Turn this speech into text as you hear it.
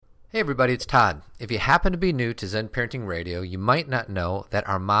Hey everybody, it's Todd. If you happen to be new to Zen Parenting Radio, you might not know that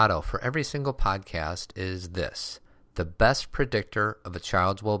our motto for every single podcast is this: the best predictor of a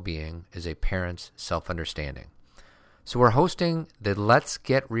child's well-being is a parent's self-understanding. So we're hosting the Let's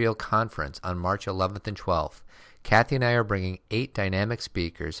Get Real conference on March 11th and 12th. Cathy and I are bringing 8 dynamic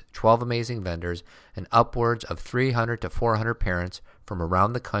speakers, 12 amazing vendors, and upwards of 300 to 400 parents from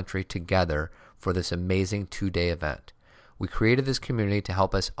around the country together for this amazing 2-day event. We created this community to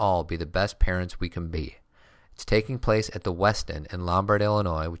help us all be the best parents we can be. It's taking place at the Westin in Lombard,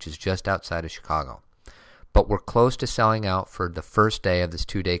 Illinois, which is just outside of Chicago. But we're close to selling out for the first day of this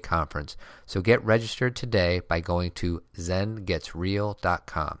 2-day conference, so get registered today by going to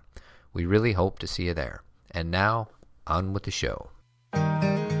zengetsreal.com. We really hope to see you there. And now, on with the show.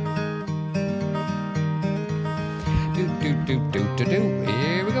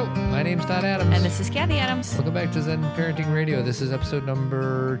 Here we go. My name's Todd Adams. And this is Cathy Adams. Welcome back to Zen Parenting Radio. This is episode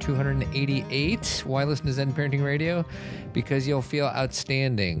number 288. Why listen to Zen Parenting Radio? Because you'll feel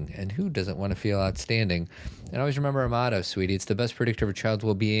outstanding. And who doesn't want to feel outstanding? And always remember our motto, sweetie. It's the best predictor of a child's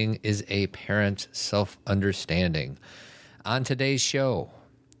well-being is a parent's self-understanding. On today's show,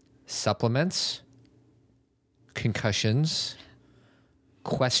 supplements, concussions,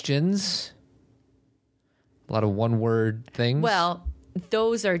 questions, a lot of one-word things. Well,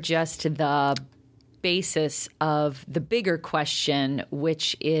 those are just the basis of the bigger question,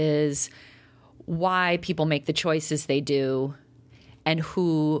 which is why people make the choices they do and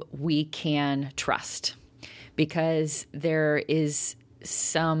who we can trust. Because there is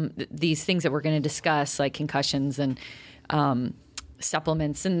these things that we're going to discuss, like concussions and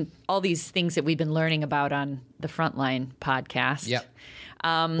supplements and all these things that we've been learning about on the Frontline podcast. Yep.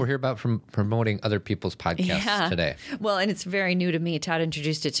 We're here about promoting other people's podcasts today. Well, and it's very new to me. Todd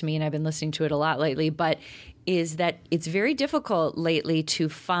introduced it to me, and I've been listening to it a lot lately. But is that it's very difficult lately to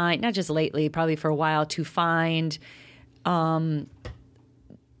find, not just lately, probably for a while, to find a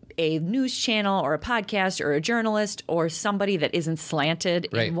news channel or a podcast or a journalist or somebody that isn't slanted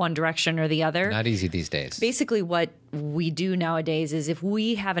in one direction or the other. Not easy these days. Basically, what we do nowadays is if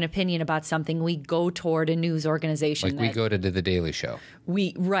we have an opinion about something, we go toward a news organization. Like we go to The Daily Show.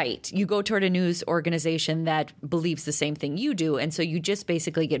 You go toward a news organization that believes the same thing you do. And so you just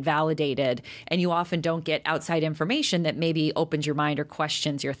basically get validated, and you often don't get outside information that maybe opens your mind or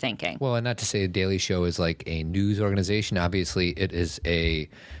questions your thinking. Well, and not to say The Daily Show is like a news organization. Obviously, it is a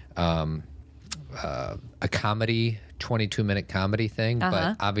comedy, 22-minute comedy thing,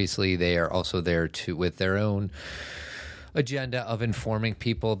 but obviously they are also there with their own agenda of informing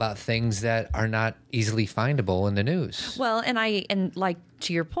people about things that are not easily findable in the news. Well, and like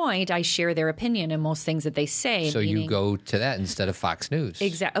to your point, I share their opinion in most things that they say. So you go to that instead of Fox News.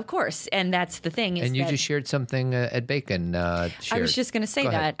 Exactly, of course, and that's the thing. And you just shared something Ed Bacon shared. I was just going to say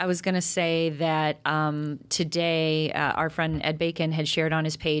that. I was going to say that today our friend Ed Bacon had shared on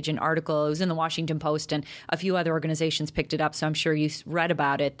his page an article. It was in the Washington Post, and a few other organizations picked it up, so I'm sure you read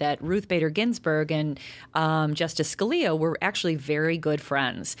about it, that Ruth Bader Ginsburg and Justice Scalia were actually very good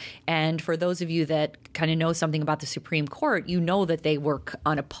friends. And for those of you that kind of know something about the Supreme Court, you know that they work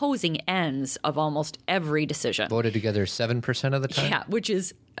on opposing ends of almost every decision. Voted together 7% of the time? Yeah, which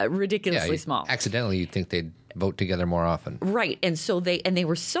is ridiculously small. Accidentally, you'd think they'd vote together more often. Right. And so they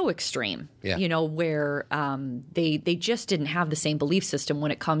were so extreme, where they just didn't have the same belief system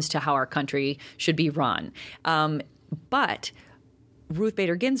when it comes to how our country should be run. But Ruth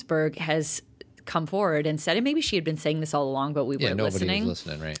Bader Ginsburg has come forward and said, and maybe she had been saying this all along, but we weren't listening. Nobody was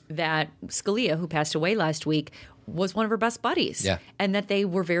listening, right? That Scalia, who passed away last week, was one of her best buddies. Yeah. And that they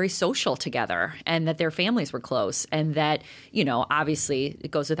were very social together, and that their families were close, and that, obviously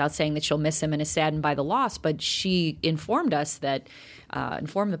it goes without saying that she'll miss him and is saddened by the loss, but she informed us that,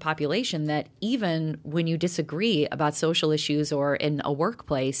 informed the population that even when you disagree about social issues or in a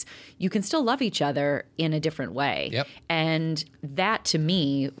workplace, you can still love each other in a different way. Yep. And that, to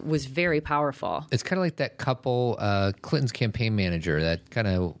me, was very powerful. It's kind of like that couple, Clinton's campaign manager, that kind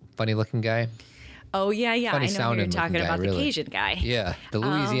of funny-looking guy. Oh, yeah. Funny I know you're talking about really. The Cajun guy. Yeah, the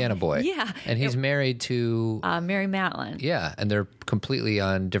Louisiana boy. Yeah. And he's married to Mary Matlin. Yeah, and they're completely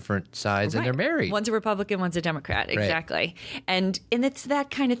on different sides, and they're married. One's a Republican, one's a Democrat. Exactly. Right. And it's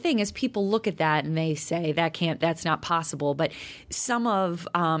that kind of thing, as people look at that and they say that's not possible. But some of,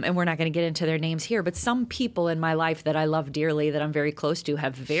 and we're not going to get into their names here, but some people in my life that I love dearly, that I'm very close to,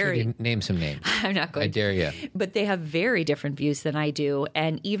 have very... Name some names. I'm not going to. I dare you. But they have very different views than I do.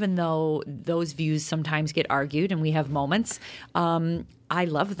 And even though those views sometimes get argued and we have moments, I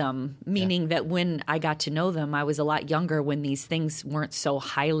love them, meaning that when I got to know them, I was a lot younger when these things weren't so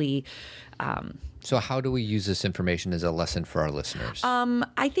highly So how do we use this information as a lesson for our listeners?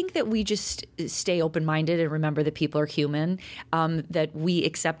 I think that we just stay open-minded and remember that people are human, that we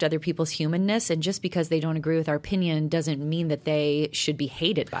accept other people's humanness, and just because they don't agree with our opinion doesn't mean that they should be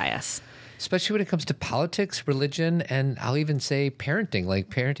hated by us. Especially when it comes to politics, religion, and I'll even say parenting. Like,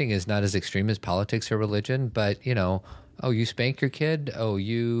 parenting is not as extreme as politics or religion, but, oh, you spank your kid? Oh,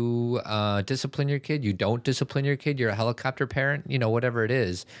 you discipline your kid? You don't discipline your kid? You're a helicopter parent? Whatever it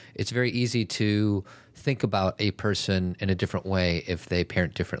is, it's very easy to think about a person in a different way if they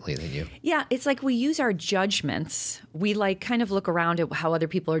parent differently than you. Yeah, it's like we use our judgments. We kind of look around at how other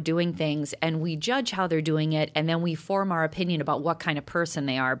people are doing things, and we judge how they're doing it, and then we form our opinion about what kind of person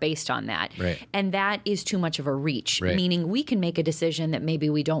they are based on that. Right. And that is too much of a reach, right. Meaning we can make a decision that maybe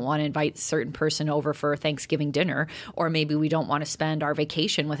we don't want to invite a certain person over for Thanksgiving dinner, or maybe we don't want to spend our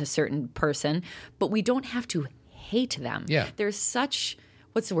vacation with a certain person, but we don't have to hate them. Yeah. There's such...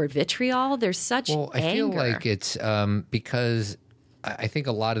 what's the word? Vitriol? There's such anger. Well, I feel like it's because I think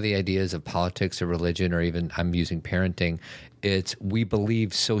a lot of the ideas of politics or religion, or even I'm using parenting, it's we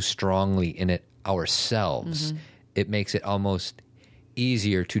believe so strongly in it ourselves. It makes it almost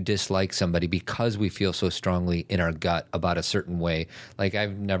easier to dislike somebody because we feel so strongly in our gut about a certain way. Like,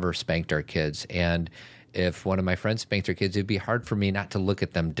 I've never spanked our kids, and if one of my friends spanked their kids, it'd be hard for me not to look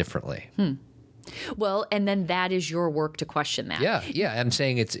at them differently. Well, and then that is your work to question that. Yeah. I'm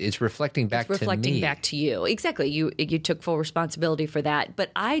saying it's reflecting back to me. It's reflecting back to you. Exactly. You took full responsibility for that.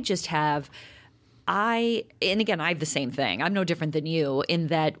 But I just have... and again, I have the same thing. I'm no different than you in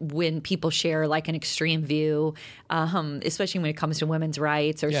that when people share like an extreme view, especially when it comes to women's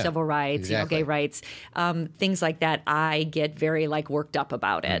rights or civil rights, exactly. Gay rights, things like that, I get very worked up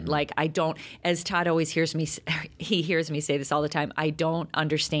about it. Like, I don't, as Todd always hears me say this all the time, I don't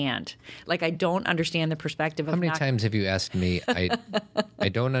understand. Like, I don't understand the perspective of... How many times have you asked me, I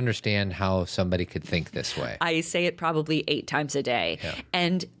don't understand how somebody could think this way? I say it probably 8 times a day. Yeah.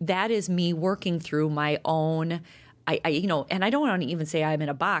 And that is me working through my own, and I don't want to even say I'm in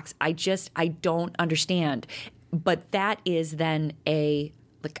a box. I don't understand. But that is then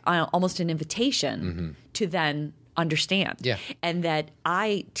almost an invitation to then understand. Yeah. And that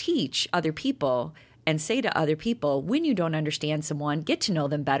I teach other people and say to other people, when you don't understand someone, get to know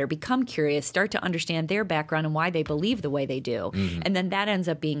them better, become curious, start to understand their background and why they believe the way they do. And then that ends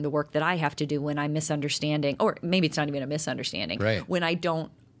up being the work that I have to do when I'm misunderstanding, or maybe it's not even a misunderstanding, right. When I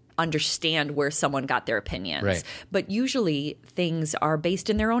don't understand where someone got their opinions. Right. But usually things are based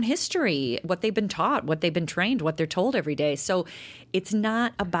in their own history, what they've been taught, what they've been trained, what they're told every day. So it's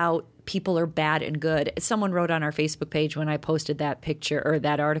not about people are bad and good. Someone wrote on our Facebook page when I posted that picture or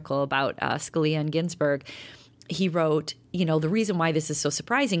that article about Scalia and Ginsburg, he wrote, the reason why this is so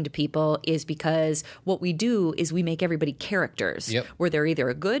surprising to people is because what we do is we make everybody characters, where they're either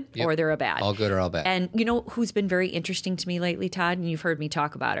a good or they're a bad. All good or all bad. And who's been very interesting to me lately, Todd, and you've heard me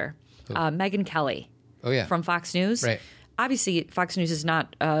talk about her, Megyn Kelly. Oh, yeah. From Fox News. Right. Obviously, Fox News is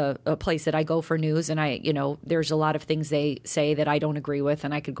not a place that I go for news, and there's a lot of things they say that I don't agree with,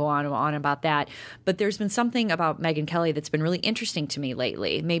 and I could go on and on about that. But there's been something about Megyn Kelly that's been really interesting to me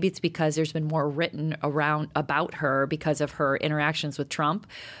lately. Maybe it's because there's been more written about her because of her interactions with Trump.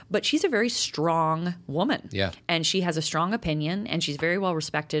 But she's a very strong woman, and she has a strong opinion, and she's very well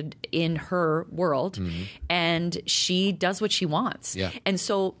respected in her world, and she does what she wants. And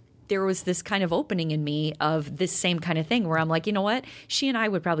so there was this kind of opening in me of this same kind of thing where I'm like, you know what? She and I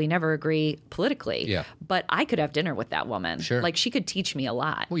would probably never agree politically, but I could have dinner with that woman. Sure. Like, she could teach me a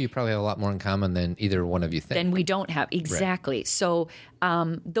lot. Well, you probably have a lot more in common than either one of you think. Than we don't have. Exactly. Right. So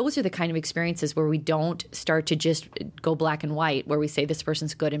those are the kind of experiences where we don't start to just go black and white, where we say this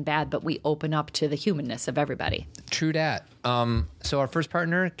person's good and bad, but we open up to the humanness of everybody. True that. So our first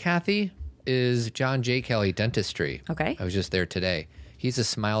partner, Cathy, is John J. Kelly Dentistry. Okay. I was just there today. He's a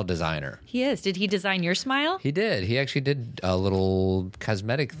smile designer. He is. Did he design your smile? He did. He actually did a little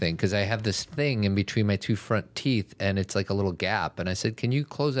cosmetic thing because I have this thing in between my 2 front teeth and it's like a little gap. And I said, can you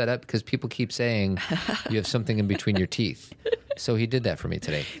close that up? Because people keep saying you have something in between your teeth. So he did that for me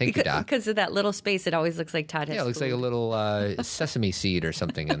today. Thank you, Doc. Because of that little space, it always looks like Todd has it looks food. like a little sesame seed or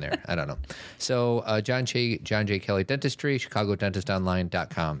something in there. I don't know. So John J. Kelly Dentistry,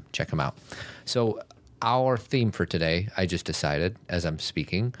 ChicagoDentistOnline.com. Check him out. So our theme for today, I just decided as I'm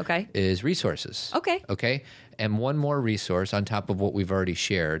speaking, is resources. Okay. And one more resource on top of what we've already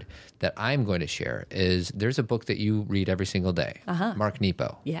shared that I'm going to share is there's a book that you read every single day, Mark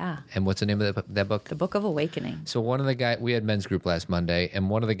Nepo. Yeah. And what's the name of that book? The Book of Awakening. So one of the guys, we had men's group last Monday, and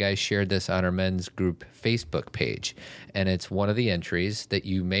one of the guys shared this on our men's group Facebook page. And it's one of the entries that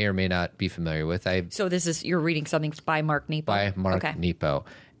you may or may not be familiar with. So this is, you're reading something by Mark Nepo? By Mark Nepo.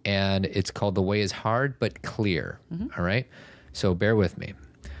 and it's called The Way is Hard but Clear. All right? So bear with me.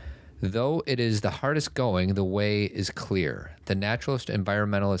 Though it is the hardest going, the way is clear. The naturalist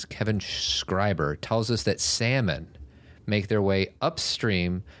environmentalist Kevin Schreiber tells us that salmon make their way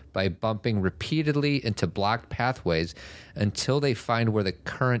upstream by bumping repeatedly into blocked pathways until they find where the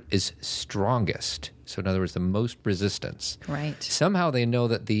current is strongest. So in other words, the most resistance. Right. Somehow they know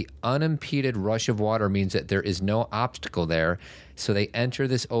that the unimpeded rush of water means that there is no obstacle there, so they enter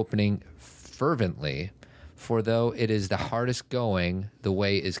this opening fervently. For though it is the hardest going, the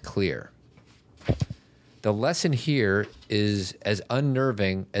way is clear. The lesson here is as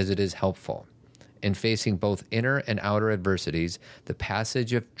unnerving as it is helpful. In facing both inner and outer adversities, the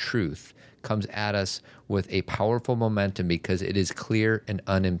passage of truth comes at us with a powerful momentum because it is clear and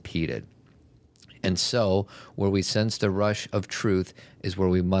unimpeded. And so, where we sense the rush of truth is where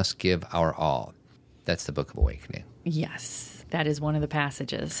we must give our all. That's the Book of Awakening. Yes. That is one of the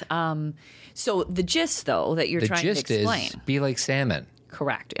passages. So the gist, though, that you're trying to explain. The gist is be like salmon.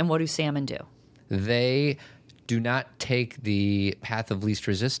 Correct. And what do salmon do? They do not take the path of least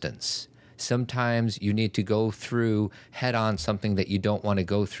resistance. Sometimes you need to go through head on something that you don't want to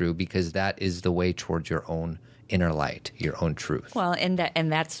go through because that is the way towards your own inner light, your own truth. Well, and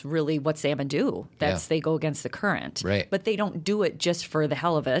that's really what salmon do. They go against the current. Right. But they don't do it just for the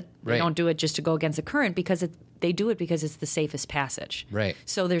hell of it. They don't do it just to go against the current because they do it because it's the safest passage. Right.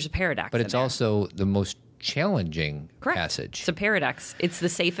 So there's a paradox. But it's there. also the most challenging passage. It's a paradox. It's the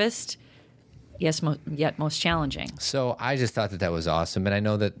safest, yes, yet most challenging. So I just thought that was awesome. And I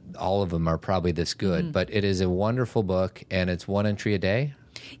know that all of them are probably this good, but it is a wonderful book, and it's one entry a day.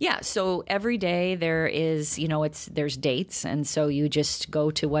 Yeah, so every day there is, there's dates, and so you just go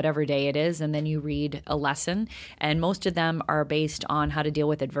to whatever day it is, and then you read a lesson, and most of them are based on how to deal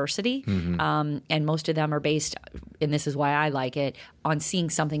with adversity, and most of them are based, and this is why I like it, on seeing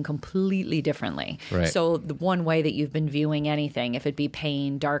something completely differently. Right. So the one way that you've been viewing anything, if it be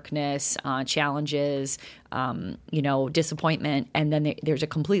pain, darkness, challenges, disappointment, and then there's a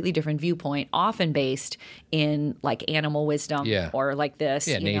completely different viewpoint, often based in like animal wisdom or like this,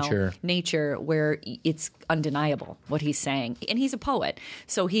 nature, where it's undeniable what he's saying. And he's a poet,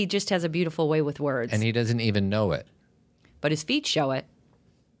 so he just has a beautiful way with words. And he doesn't even know it. But his feet show it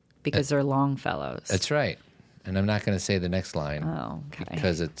because they're Longfellows. That's right. And I'm not going to say the next line. Oh, okay.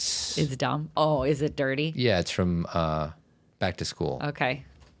 Because it's dumb. Oh, is it dirty? Yeah, it's from Back to School. Okay.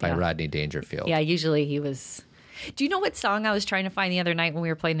 By Rodney Dangerfield. Yeah, usually he was. Do you know what song I was trying to find the other night when we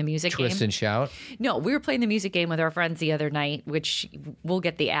were playing the music game? Twist and Shout? No, we were playing the music game with our friends the other night, which we'll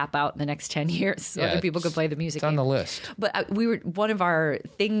get the app out in the next 10 years so other people could play the music game. It's on the list. But one of our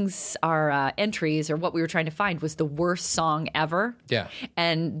things, our entries, or what we were trying to find was the worst song ever. Yeah.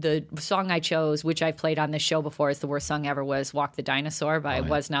 And the song I chose, which I've played on this show before as the worst song ever, was Walk the Dinosaur by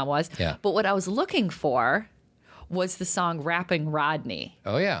Was Not Was. Yeah. But what I was looking for was the song Rapping Rodney.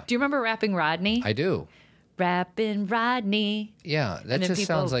 Oh, yeah. Do you remember Rapping Rodney? I do. Rapping Rodney. Yeah, that just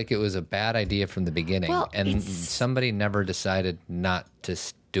sounds like it was a bad idea from the beginning. Well, and somebody never decided not to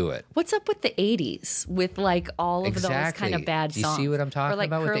do it. What's up with the 80s with like all of those kind of bad songs? Do you see what I'm talking or like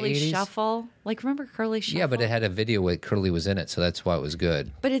about Curly with the 80s? Shuffle. Like, remember Curly Shuffle? Yeah, but it had a video where Curly was in it, so that's why it was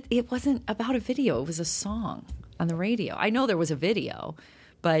good. But it wasn't about a video. It was a song on the radio. I know there was a video,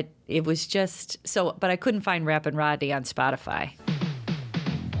 but it was just so. But I couldn't find Rappin' Rodney on Spotify.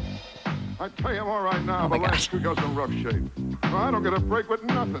 I tell you, I'm all right now. Oh my but last week I was in rough shape. Well, I don't get a break with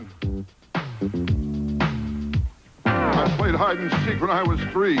nothing. I played hide and seek when I was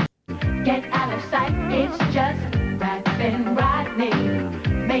 3. Get out of sight, it's just Rappin' Rodney.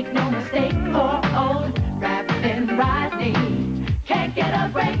 Make no mistake, poor old Rappin' Rodney can't get a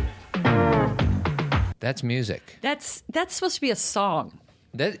break. That's music. That's supposed to be a song.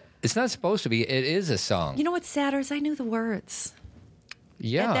 It's not supposed to be. It is a song. You know what's sadder is I knew the words.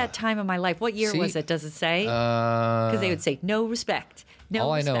 Yeah. At that time of my life. What year was it? Does it say? Because they would say, no respect. No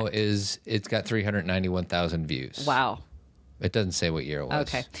all respect. I know is it's got 391,000 views. Wow. It doesn't say what year it was.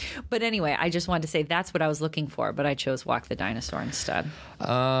 Okay. But anyway, I just wanted to say that's what I was looking for, but I chose Walk the Dinosaur instead.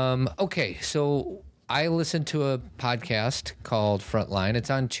 Okay, so I listened to a podcast called Frontline. It's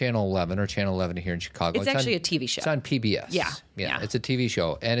on Channel 11 or Channel 11 here in Chicago. It's actually a TV show. It's on PBS. Yeah. It's a TV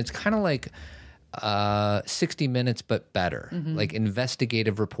show. And it's kind of like 60 Minutes, but better. Like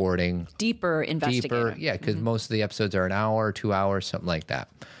investigative reporting. Deeper investigative. Yeah, because most of the episodes are an hour, 2 hours, something like that.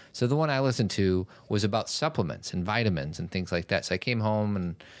 So the one I listened to was about supplements and vitamins and things like that. So I came home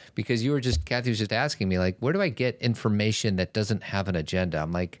and because Cathy was just asking me, like, where do I get information that doesn't have an agenda?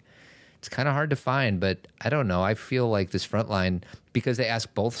 I'm like, it's kind of hard to find, but I don't know. I feel like this Frontline, because they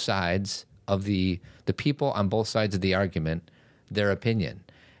ask both sides of the people on both sides of the argument, their opinion.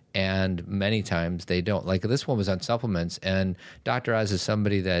 And many times they don't. Like this one was on supplements, and Dr. Oz is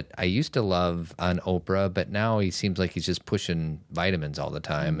somebody that I used to love on Oprah, but now he seems like he's just pushing vitamins all the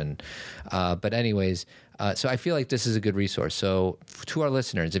time. And but anyways, so I feel like this is a good resource. So to our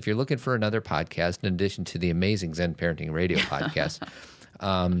listeners, if you're looking for another podcast in addition to the amazing Zen Parenting Radio podcast,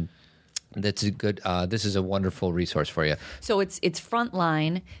 that's a good. This is a wonderful resource for you. So it's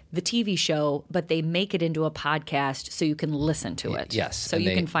Frontline, the TV show, but they make it into a podcast so you can listen to it. Yes, so and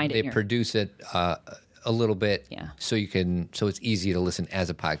you can find it. They produce it a little bit, Yeah. so you can. So it's easy to listen as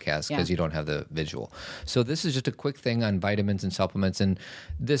a podcast because you don't have the visual. So this is just a quick thing on vitamins and supplements, and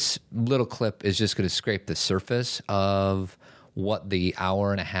this little clip is just going to scrape the surface of what the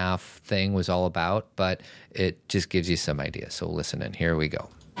hour and a half thing was all about, but it just gives you some ideas. So listen, and here we go.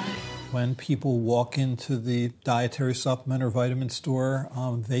 When people walk into the dietary supplement or vitamin store,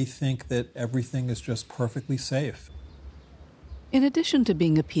 they think that everything is just perfectly safe. In addition to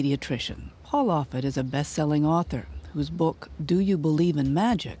being a pediatrician, Paul Offit is a best-selling author whose book, Do You Believe in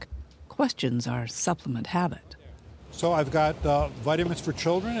Magic?, questions our supplement habit. So I've got vitamins for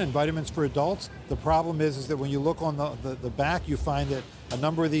children and vitamins for adults. The problem is that when you look on the back, you find that a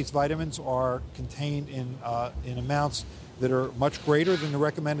number of these vitamins are contained in amounts that are much greater than the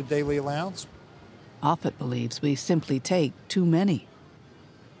recommended daily allowance. Offit believes we simply take too many.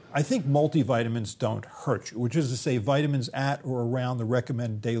 I think multivitamins don't hurt you, which is to say vitamins at or around the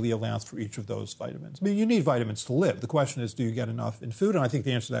recommended daily allowance for each of those vitamins. I mean, you need vitamins to live. The question is, do you get enough in food? And I think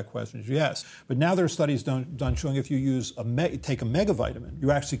the answer to that question is yes. But now there are studies done showing if you take a megavitamin, you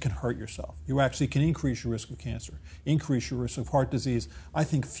actually can hurt yourself. You actually can increase your risk of cancer, increase your risk of heart disease. I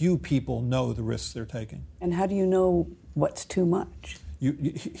think few people know the risks they're taking. And how do you know what's too much?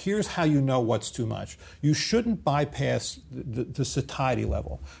 Here's how you know what's too much. You shouldn't bypass the satiety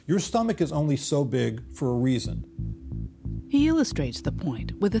level. Your stomach is only so big for a reason. He illustrates the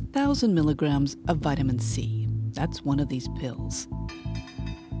point with 1,000 milligrams of vitamin C. That's one of these pills.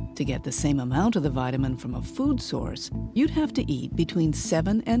 To get the same amount of the vitamin from a food source, you'd have to eat between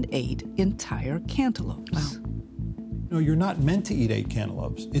 7 and 8 entire cantaloupes. Wow. No, you're not meant to eat 8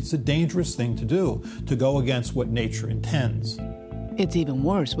 cantaloupes. It's a dangerous thing to do, to go against what nature intends. It's even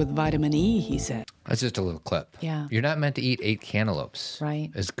worse with vitamin E, he said. That's just a little clip. Yeah. You're not meant to eat 8 cantaloupes.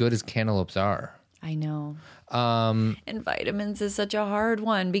 Right. As good as cantaloupes are. I know. And vitamins is such a hard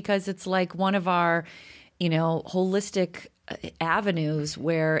one because it's like one of our, holistic avenues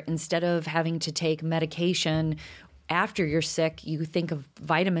where instead of having to take medication after you're sick, you think of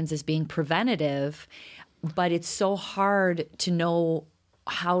vitamins as being preventative, but it's so hard to know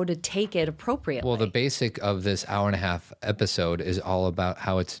how to take it appropriately. Well, the basic of this hour and a half episode is all about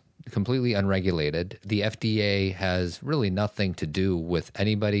how it's completely unregulated. The FDA has really nothing to do with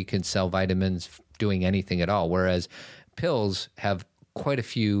anybody can sell vitamins doing anything at all, whereas pills have quite a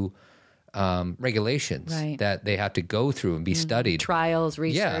few regulations that they have to go through and be studied. Trials,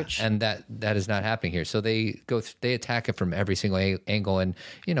 research. Yeah, and that is not happening here. So they attack it from every single angle. And,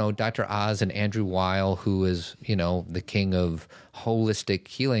 Dr. Oz and Andrew Weil, who is, the king of holistic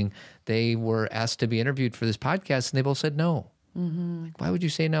healing, they were asked to be interviewed for this podcast and they both said no. Mm-hmm. Like, why would you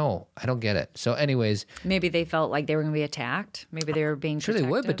say no? I don't get it. So anyways. Maybe they felt like they were going to be attacked. Maybe they were being protective. Sure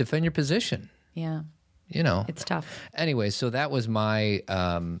they would, but defend your position. Yeah. It's tough. Anyway, so that was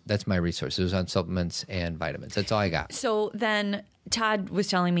that's my resource. It was on supplements and vitamins. That's all I got. So then Todd was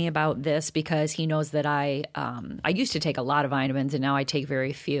telling me about this because he knows that I used to take a lot of vitamins and now I take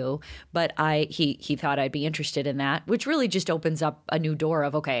very few. But he thought I'd be interested in that, which really just opens up a new door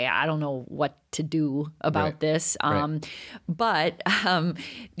of, okay, I don't know what to do about this. But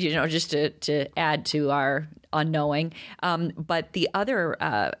just to add to our unknowing. But the other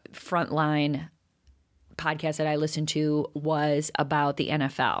Frontline podcast that I listened to was about the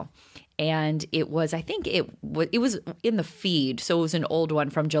NFL. And it was, I think it was in the feed. So it was an old one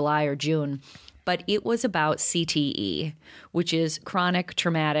from July or June. But it was about CTE, which is chronic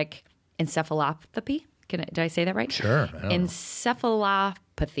traumatic encephalopathy. Did I say that right? Sure.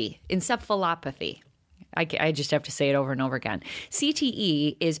 Encephalopathy. I just have to say it over and over again.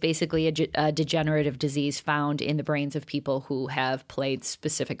 CTE is basically a degenerative disease found in the brains of people who have played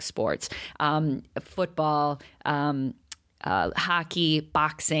specific sports. Football, hockey,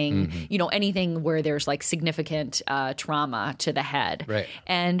 boxing, anything where there's like significant trauma to the head. Right.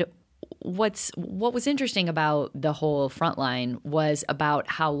 And what was interesting about the whole Frontline was about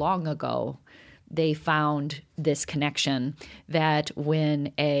how long ago they found this connection that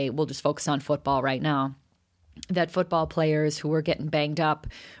when we'll just focus on football right now, that football players who were getting banged up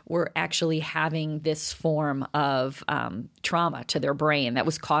were actually having this form of trauma to their brain that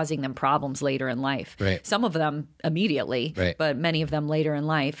was causing them problems later in life. Right. Some of them immediately, right. but many of them later in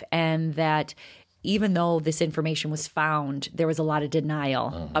life. And that even though this information was found, there was a lot of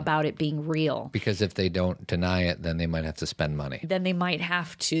denial about it being real. Because if they don't deny it, then they might have to spend money. Then they might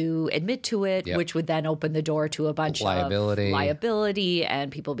have to admit to it, Yep. which would then open the door to a bunch of liability,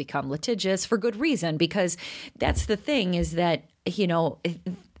 and people become litigious for good reason. Because that's the thing, is that,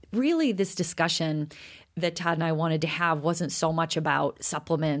 really this discussion that Todd and I wanted to have wasn't so much about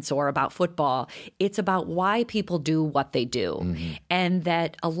supplements or about football. It's about why people do what they do. Mm-hmm. And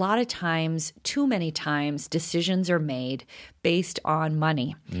that a lot of times, too many times, decisions are made based on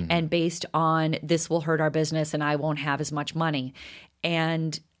money and based on this will hurt our business and I won't have as much money.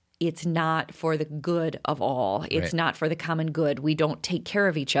 And it's not for the good of all. It's not for the common good. We don't take care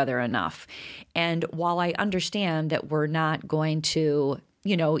of each other enough. And while I understand that we're not going to,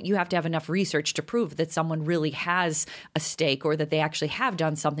 you have to have enough research to prove that someone really has a stake or that they actually have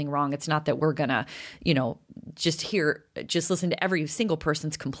done something wrong. It's not that we're going to, just listen to every single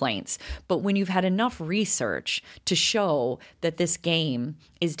person's complaints. But when you've had enough research to show that this game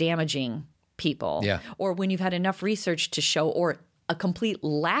is damaging people, or when you've had enough research to show, or a complete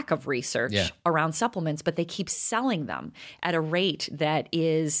lack of research around supplements, but they keep selling them at a rate that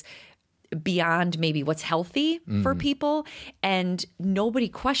is beyond maybe what's healthy for people, and nobody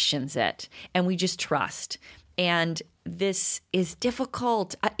questions it, and we just trust. And this is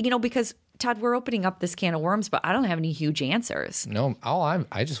difficult, because Todd, we're opening up this can of worms, but I don't have any huge answers. No,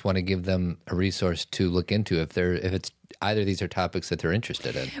 I just want to give them a resource to look into if it's either of these are topics that they're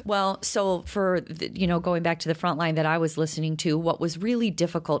interested in. Well, so for, going back to the front line that I was listening to, what was really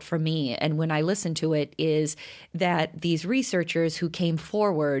difficult for me, and when I listened to it, is that these researchers who came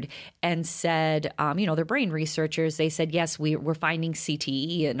forward and said, they're brain researchers, they said, yes, we're finding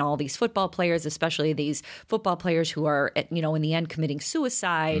CTE in all these football players, especially these football players who are, in the end committing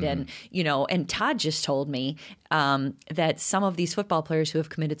suicide. And, and Todd just told me that some of these football players who have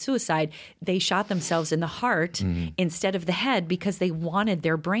committed suicide, they shot themselves in the heart instead of the head because they wanted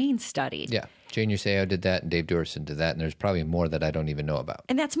their brain studied. Yeah. Jane Urseo did that, and Dave Dorson did that, and there's probably more that I don't even know about.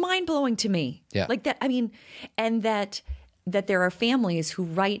 And that's mind-blowing to me. Yeah. Like that, and that there are families who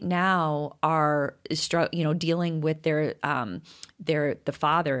right now are, dealing with the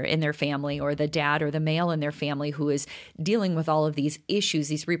father in their family, or the dad or the male in their family, who is dealing with all of these issues,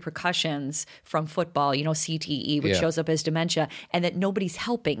 these repercussions from football, CTE, which shows up as dementia, and that nobody's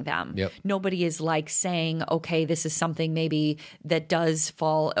helping them. Yep. Nobody is saying, okay, this is something maybe that does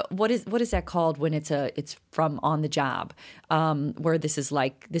fall. What is that called when it's from on the job, where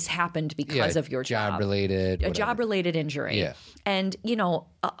this happened because of your job. Job-related. A job-related injury. Yeah. And,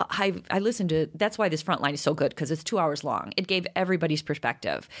 I listened to, that's why this front line is so good, because it's 2 hours long. It gave everybody's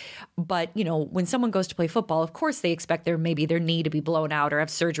perspective. But, when someone goes to play football, of course they expect their knee to be blown out or have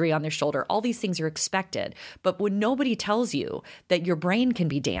surgery on their shoulder. All these things are expected. But when nobody tells you that your brain can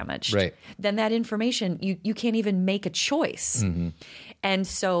be damaged, then that information, you can't even make a choice. Mm-hmm. And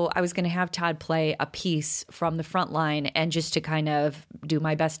so I was going to have Todd play a piece from the front line, and just to kind of do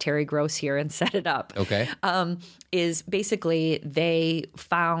my best Terry Gross here and set it up. Okay. Is basically they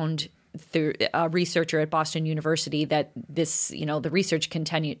found through a researcher at Boston University that this, the research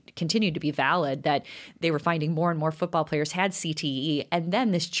continued to be valid, that they were finding more and more football players had CTE. And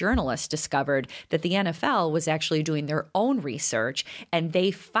then this journalist discovered that the NFL was actually doing their own research, and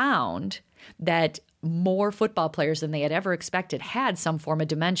they found that more football players than they had ever expected had some form of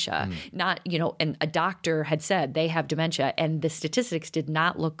dementia. And a doctor had said they have dementia, and the statistics did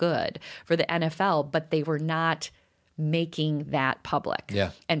not look good for the NFL, but they were not making that public.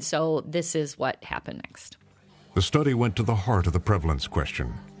 Yeah. And so this is what happened next. The study went to the heart of the prevalence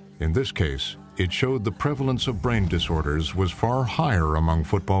question. In this case, it showed the prevalence of brain disorders was far higher among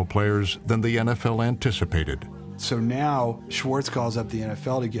football players than the NFL anticipated. So now Schwartz calls up the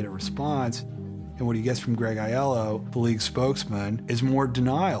NFL to get a response, and what he gets from Greg Aiello, the league spokesman, is more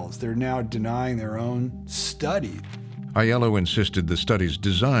denials. They're now denying their own study. Aiello insisted the study's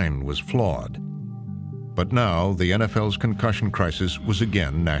design was flawed. But now the NFL's concussion crisis was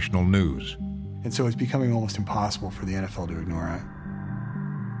again national news. And so it's becoming almost impossible for the NFL to ignore it.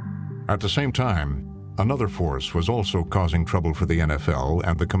 At the same time, another force was also causing trouble for the NFL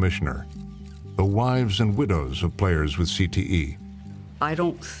and the commissioner: the wives and widows of players with CTE. I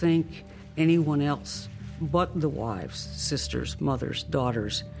don't think anyone else but the wives, sisters, mothers,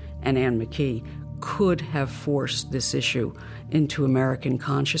 daughters, and Ann McKee could have forced this issue into American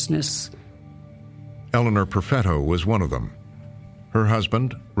consciousness. Eleanor Perfetto was one of them. Her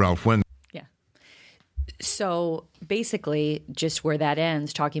husband, Ralph Wen. Yeah. So basically, just where that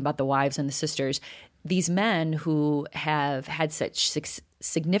ends, talking about the wives and the sisters, these men who have had such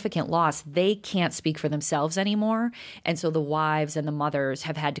significant loss, they can't speak for themselves anymore. And so the wives and the mothers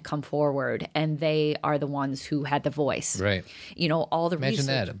have had to come forward, and they are the ones who had the voice. Right. You know, all the Imagine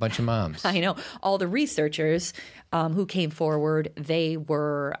that, a bunch of moms. I know. All the researchers who came forward, they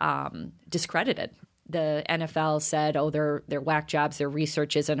were discredited. The NFL said, oh, they're whack jobs, their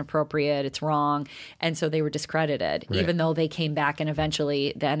research is inappropriate, it's wrong. And so they were discredited, right. Even though they came back and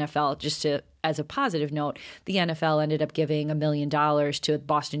eventually the NFL, just to as a positive note, the NFL ended up giving $1 million to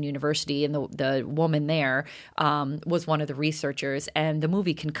Boston University, and the woman there was one of the researchers. And the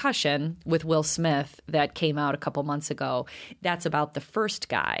movie Concussion with Will Smith that came out a couple months ago, that's about the first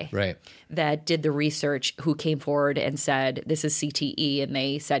guy right. that did the research who came forward and said, this is CTE, and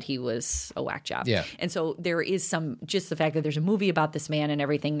they said he was a whack job. Yeah. And so there is just the fact that there's a movie about this man and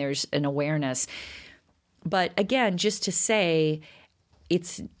everything, there's an awareness. But again, just to say,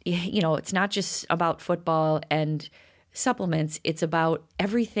 it's not just about football and supplements. It's about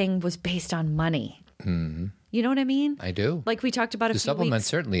everything was based on money. Mm-hmm. You know what I mean? I do. Like we talked about the supplement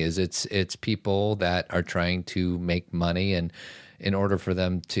certainly is. It's people that are trying to make money, and in order for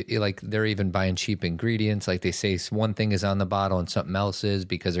them to, like, they're even buying cheap ingredients. Like they say one thing is on the bottle and something else is,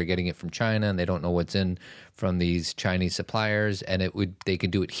 because they're getting it from China and they don't know what's in from these Chinese suppliers. And they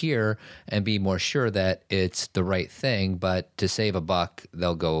could do it here and be more sure that it's the right thing, but to save a buck,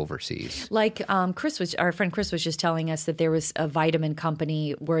 they'll go overseas. Like our friend Chris was just telling us that there was a vitamin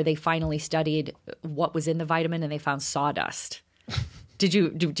company where they finally studied what was in the vitamin and they found sawdust. Did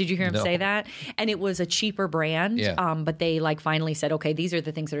you hear him say that? And it was a cheaper brand, but they finally said, okay, these are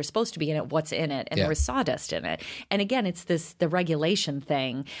the things that are supposed to be in it. What's in it? And there was sawdust in it. And again, it's the regulation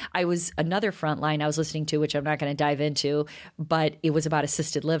thing. Another Frontline I was listening to, which I'm not going to dive into, but it was about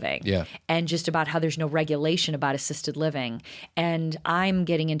assisted living. Yeah. And just about how there's no regulation about assisted living. And I'm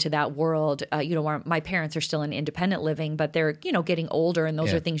getting into that world, where my parents are still in independent living, but they're, getting older, and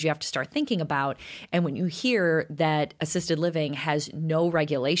those are things you have to start thinking about. And when you hear that assisted living has no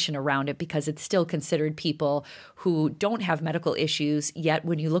regulation around it because it's still considered people who don't have medical issues, yet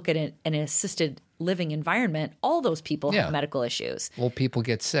when you look at an assisted living environment, all those people have medical issues. Well, people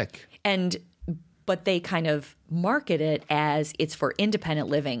get sick. But they kind of market it as it's for independent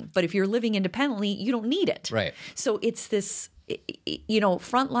living. But if you're living independently, you don't need it. Right. So it's this,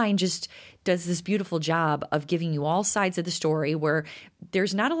 Frontline just does this beautiful job of giving you all sides of the story where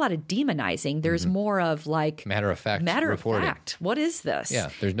there's not a lot of demonizing. There's more of matter of fact reporting. What is this? Yeah.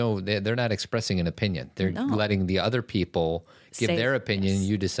 They're not expressing an opinion. They're letting the other people give their opinion.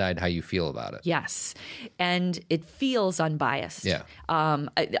 You decide how you feel about it. Yes. And it feels unbiased. Yeah.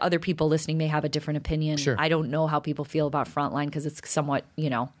 Other people listening may have a different opinion. Sure. I don't know how people feel about Frontline because it's somewhat,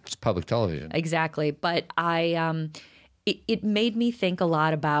 It's public television. Exactly. But it made me think a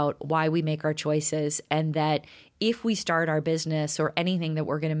lot about why we make our choices, and that if we start our business or anything that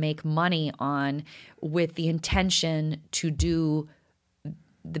we're going to make money on with the intention to do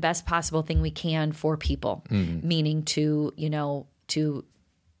the best possible thing we can for people, meaning to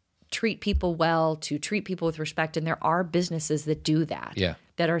treat people well, to treat people with respect. And there are businesses that do that,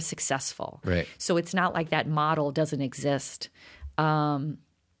 that are successful. Right. So it's not like that model doesn't exist. And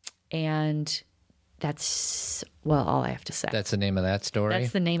that's, all I have to say. That's the name of that story?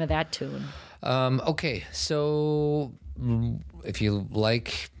 That's the name of that tune. Okay, so if you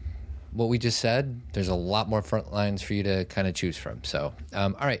like what we just said, there's a lot more front lines for you to kind of choose from. So,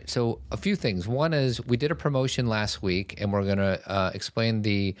 all right, so a few things. One is we did a promotion last week, and we're going to explain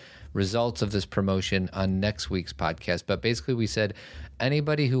the results of this promotion on next week's podcast. But basically we said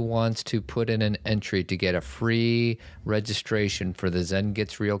anybody who wants to put in an entry to get a free registration for the Zen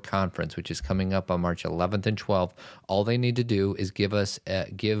Gets Real conference, which is coming up on March 11th and 12th, all they need to do is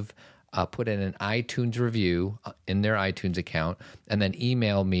put in an iTunes review in their iTunes account, and then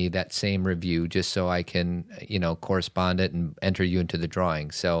email me that same review just so I can, correspond it and enter you into the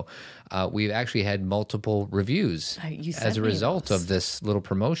drawing. So we've actually had multiple reviews as a result of this little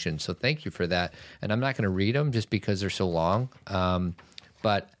promotion. So thank you for that. And I'm not going to read them just because they're so long,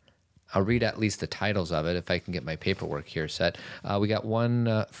 but I'll read at least the titles of it if I can get my paperwork here set. We got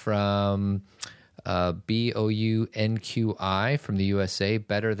one from BOUNQI from the USA,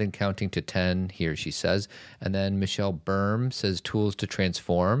 better than counting to 10, he or she says. And then Michelle Berm says tools to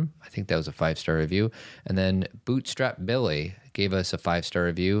transform. I think that was a 5-star review. And then Bootstrap Billy gave us a 5-star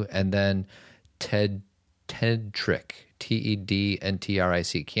review. And then Tedtrick,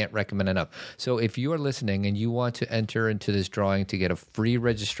 TEDNTRIC, can't recommend enough. So if you are listening and you want to enter into this drawing to get a free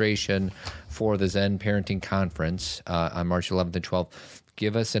registration for the Zen Parenting Conference on March 11th and 12th,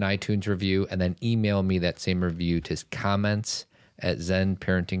 give us an iTunes review, and then email me that same review to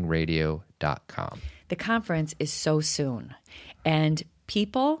comments@zenparentingradio.com. The conference is so soon. And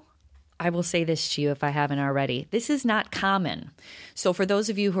people, I will say this to you if I haven't already. This is not common. So for those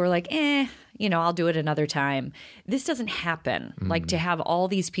of you who are like, I'll do it another time. This doesn't happen. Like to have all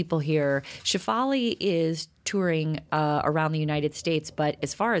these people here. Shefali is touring around the United States, but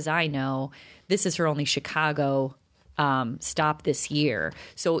as far as I know, this is her only Chicago stop this year.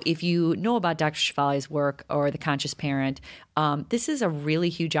 So if you know about Dr. Shefali's work or The Conscious Parent, this is a really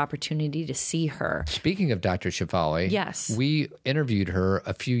huge opportunity to see her. Speaking of Dr. Shefali, yes, we interviewed her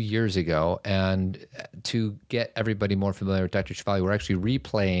a few years ago, and to get everybody more familiar with Dr. Shefali, we're actually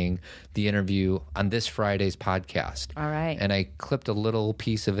replaying the interview on this Friday's podcast. All right. And I clipped a little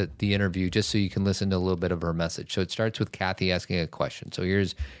piece of it, the interview, just so you can listen to a little bit of her message. So it starts with Cathy asking a question. So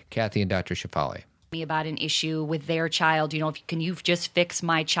here's Cathy and Dr. Shefali. Me about an issue with their child, can you just fix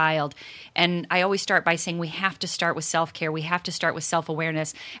my child? And I always start by saying we have to start with self-care. We have to start with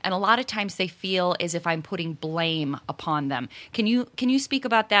self-awareness. And a lot of times they feel as if I'm putting blame upon them. Can you speak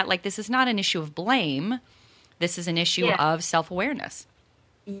about that? Like, this is not an issue of blame. This is an issue of self-awareness.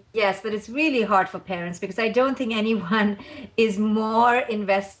 Yes, but it's really hard for parents because I don't think anyone is more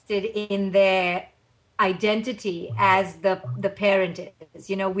invested in their identity as the parent is.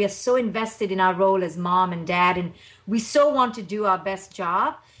 We are so invested in our role as mom and dad, and we so want to do our best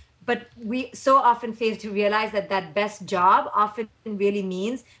job, but we so often fail to realize that best job often really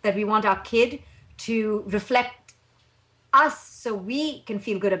means that we want our kid to reflect us so we can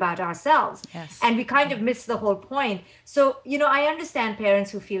feel good about ourselves. Yes. And we kind of miss the whole point. So, I understand parents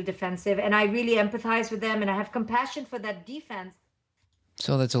who feel defensive, and I really empathize with them, and I have compassion for that defense.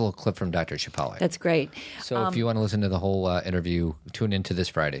 So that's a little clip from Dr. Shefali. That's great. So if you want to listen to the whole interview, tune into this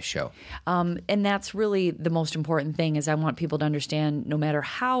Friday's show. And that's really the most important thing is I want people to understand no matter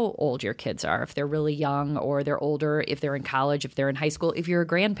how old your kids are, if they're really young or they're older, if they're in college, if they're in high school, if you're a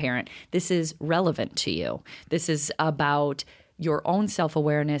grandparent, this is relevant to you. This is about your own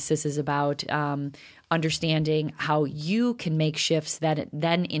self-awareness. This is about understanding how you can make shifts that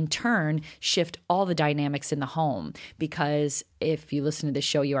then in turn shift all the dynamics in the home. Because if you listen to this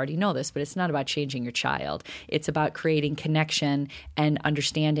show, you already know this, but it's not about changing your child. It's about creating connection and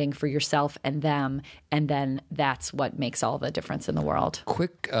understanding for yourself and them. And then that's what makes all the difference in the world.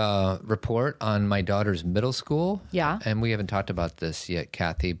 Quick report on my daughter's middle school. Yeah. And we haven't talked about this yet,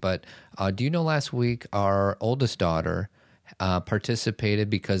 Cathy, but do you know last week our oldest daughter participated,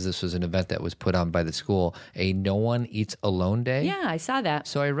 because this was an event that was put on by the school, a No One Eats Alone Day. Yeah, I saw that.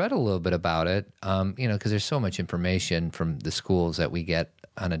 So I read a little bit about it, because there's so much information from the schools that we get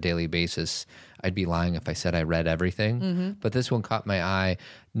on a daily basis. I'd be lying if I said I read everything, but this one caught my eye.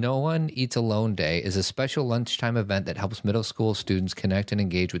 No One Eats Alone Day is a special lunchtime event that helps middle school students connect and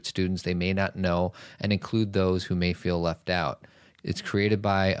engage with students they may not know and include those who may feel left out. It's created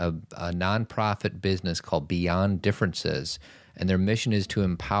by a nonprofit business called Beyond Differences, and their mission is to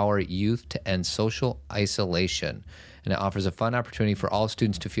empower youth to end social isolation. And it offers a fun opportunity for all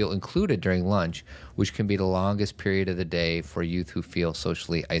students to feel included during lunch, which can be the longest period of the day for youth who feel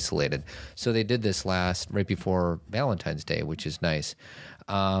socially isolated. So they did this right before Valentine's Day, which is nice.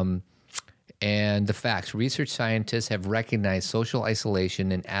 And the facts. Research scientists have recognized social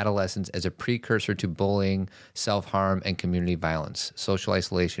isolation in adolescents as a precursor to bullying, self-harm, and community violence. Social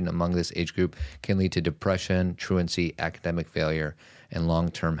isolation among this age group can lead to depression, truancy, academic failure, and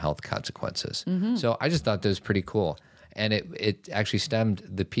long-term health consequences. So I just thought that was pretty cool. And it actually stemmed,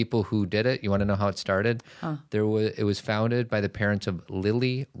 the people who did it, you want to know how it started? It was founded by the parents of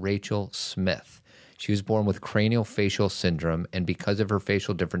Lily Rachel Smith. She was born with cranial facial syndrome, and because of her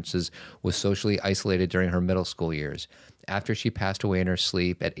facial differences, was socially isolated during her middle school years. After she passed away in her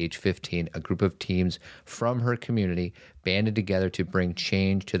sleep at age 15, a group of teens from her community banded together to bring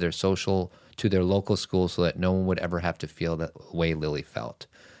change to their local school so that no one would ever have to feel the way Lily felt.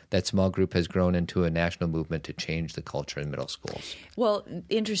 That small group has grown into a national movement to change the culture in middle schools. Well,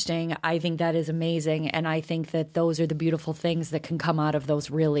 interesting. I think that is amazing. And I think that those are the beautiful things that can come out of those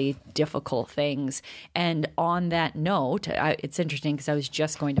really difficult things. And on that note, it's interesting because I was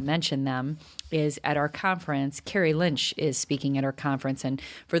just going to mention them, is at our conference, Carrie Lynch is speaking at our conference. And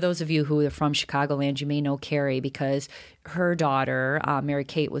for those of you who are from Chicagoland, you may know Carrie because her daughter, Mary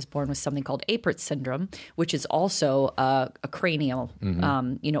Kate, was born with something called Apert syndrome, which is also a cranial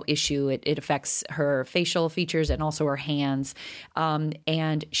issue. It affects her facial features and also her hands.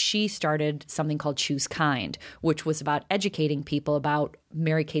 And she started something called Choose Kind, which was about educating people about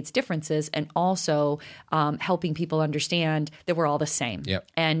Mary Kate's differences and also helping people understand that we're all the same. Yep.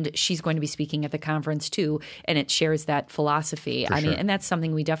 And she's going to be speaking at the conference too, and it shares that philosophy. For sure. And that's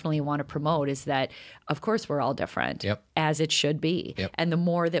something we definitely want to promote, is that, of course, we're all different, Yep. as it should be. Yep. And the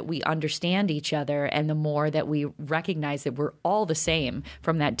more that we understand each other and the more that we recognize that we're all the same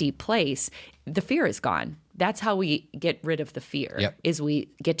from that deep place, the fear is gone. That's how we get rid of the fear, Yep. is we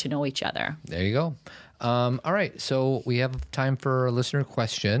get to know each other. There you go. All right, so we have time for a listener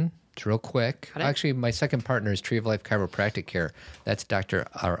question. It's real quick. Actually, my second partner is Tree of Life Chiropractic Care. That's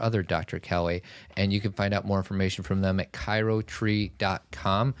our other Dr. Kelly, and you can find out more information from them at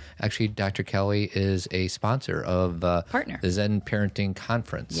chirotree.com. Actually, Dr. Kelly is a sponsor of Partner. the Zen Parenting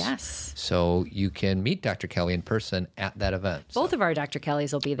Conference. Yes. So you can meet Dr. Kelly in person at that event. Both of our Dr.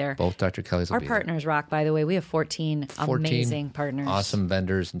 Kellys will be there. Both Dr. Kellys will Our be partners rock, by the way. We have 14 amazing partners. Awesome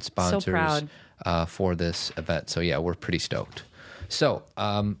vendors and sponsors proud. For this event. So, yeah, we're pretty stoked. So,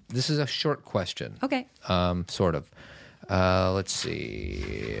 this is a short question. Okay. Sort of. Let's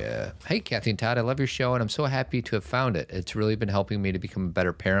see. Hey, Cathy and Todd, I love your show, and I'm so happy to have found it. It's really been helping me to become a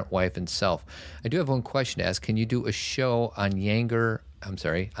better parent, wife, and self. I do have one question to ask. Can you do a show on anger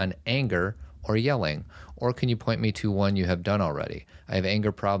or yelling? Or can you point me to one you have done already? I have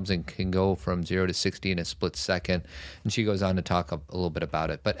anger problems and can go from 0 to 60 in a split second. And she goes on to talk a little bit about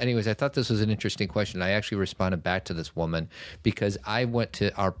it. But anyways, I thought this was an interesting question. I actually responded back to this woman because I went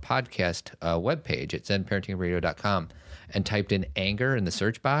to our podcast webpage at zenparentingradio.com and typed in anger in the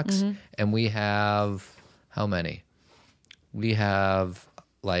search box. Mm-hmm. And we have, how many? We have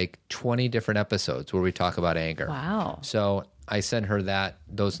like 20 different episodes where we talk about anger. Wow. So I sent her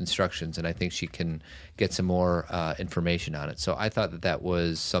those instructions, and I think she can get some more information on it. So I thought that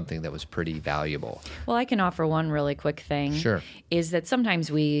was something that was pretty valuable. Well, I can offer one really quick thing. Sure. Is that sometimes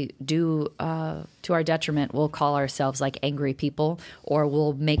we do, to our detriment, we'll call ourselves like angry people, or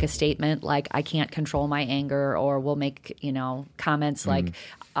we'll make a statement like, I can't control my anger, or we'll make, comments like,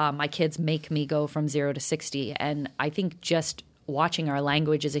 my kids make me go from 0 to 60. And I think just watching our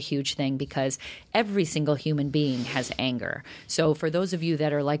language is a huge thing, because every single human being has anger. So for those of you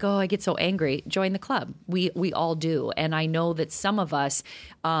that are like, oh, I get so angry, join the club. We all do. And I know that some of us,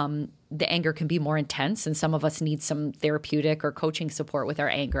 the anger can be more intense, and some of us need some therapeutic or coaching support with our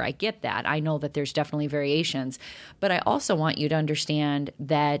anger. I get that. I know that there's definitely variations. But I also want you to understand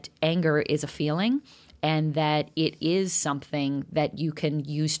that anger is a feeling, and that it is something that you can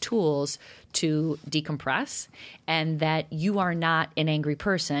use tools to decompress, and that you are not an angry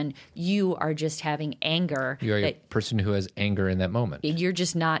person. You are just having anger. You're a person who has anger in that moment. You're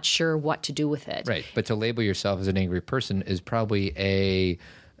just not sure what to do with it. Right. But to label yourself as an angry person is probably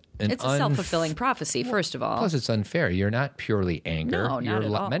it's a self-fulfilling prophecy, first of all. Plus, it's unfair. You're not purely anger. No, not You're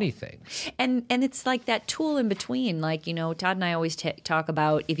at all. many things. And it's like that tool in between. Like, Todd and I always talk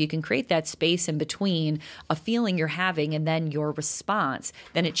about, if you can create that space in between a feeling you're having and then your response,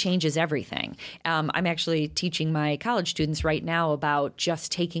 then it changes everything. I'm actually teaching my college students right now about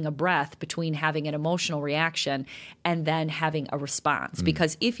just taking a breath between having an emotional reaction and then having a response.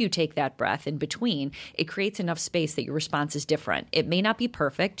 Because if you take that breath in between, it creates enough space that your response is different. It may not be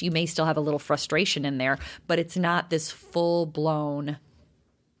perfect. You may still have a little frustration in there, but it's not this full-blown,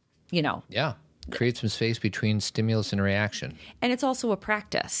 Yeah. Create some space between stimulus and reaction. And it's also a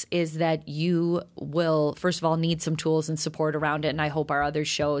practice, is that you will, first of all, need some tools and support around it. And I hope our other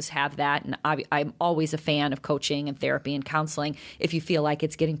shows have that. And I'm always a fan of coaching and therapy and counseling if you feel like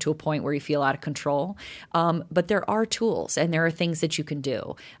it's getting to a point where you feel out of control. But there are tools, and there are things that you can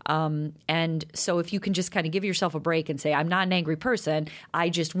do. And so if you can just kind of give yourself a break and say, I'm not an angry person.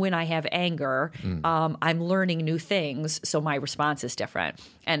 When I have anger, I'm learning new things. So my response is different.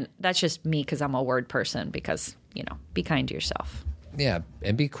 And that's just me, because I'm a word person, because, be kind to yourself. Yeah,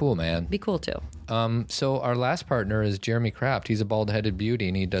 and be cool, man. Be cool, too. So our last partner is Jeremy Kraft. He's a bald-headed beauty,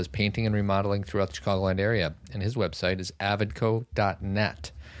 and he does painting and remodeling throughout the Chicagoland area. And his website is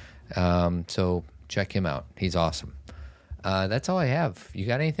avidco.net. So check him out. He's awesome. That's all I have. You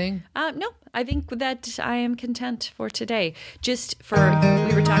got anything? No, I think that I am content for today. We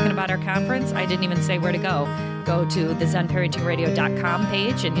were talking about our conference. I didn't even say where to go. Go to the zenparentingradio.com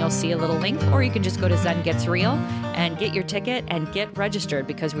page, and you'll see a little link, or you can just go to Zen Gets Real and get your ticket and get registered,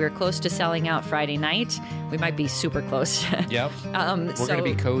 because we are close to selling out Friday night. We might be super close. Yep. We're going to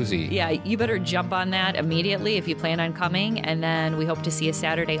be cozy. Yeah, you better jump on that immediately if you plan on coming, and then we hope to see you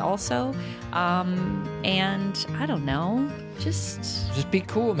Saturday also. And I don't know, just be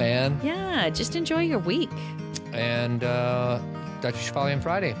cool, man. Yeah, just enjoy your week. And Dr. Shefali on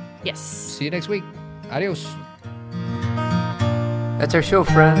Friday. Yes. See you next week. Adios. That's our show,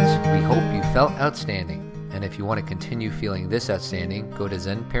 friends. We hope you felt outstanding. And And if you want to continue feeling this outstanding, go to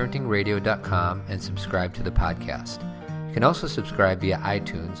zenparentingradio.com and subscribe to the podcast. You can also subscribe via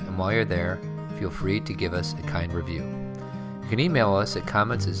iTunes, and while you're there, feel free to give us a kind review. You can email us at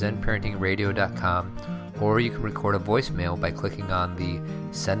comments@zenparentingradio.com, or you can record a voicemail by clicking on the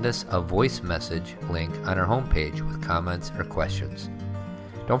Send Us a Voice Message link on our homepage with comments or questions.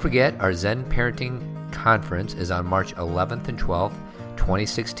 Don't forget, our Zen Parenting Conference is on March 11th and 12th,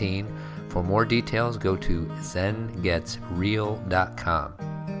 2016. For more details, go to zengetsreal.com.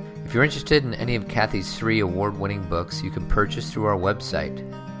 If you're interested in any of Cathy's 3 award-winning books, you can purchase through our website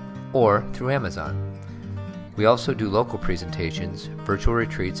or through Amazon. We also do local presentations, virtual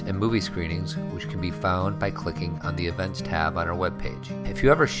retreats, and movie screenings, which can be found by clicking on the Events tab on our webpage. If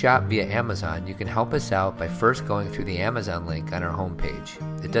you ever shop via Amazon, you can help us out by first going through the Amazon link on our homepage.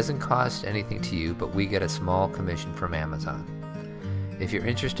 It doesn't cost anything to you, but we get a small commission from Amazon. If you're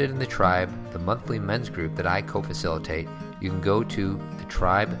interested in the Tribe, the monthly men's group that I co-facilitate, you can go to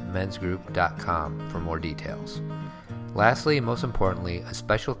thetribemensgroup.com for more details. Lastly, and most importantly, a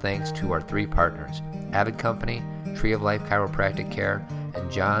special thanks to our 3 partners, Avid Company, Tree of Life Chiropractic Care, and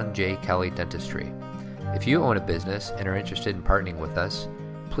John J. Kelly Dentistry. If you own a business and are interested in partnering with us,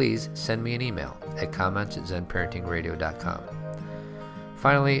 please send me an email at comments@zenparentingradio.com.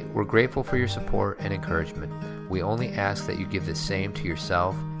 Finally, we're grateful for your support and encouragement. We only ask that you give the same to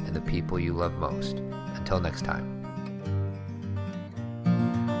yourself and the people you love most. Until next time.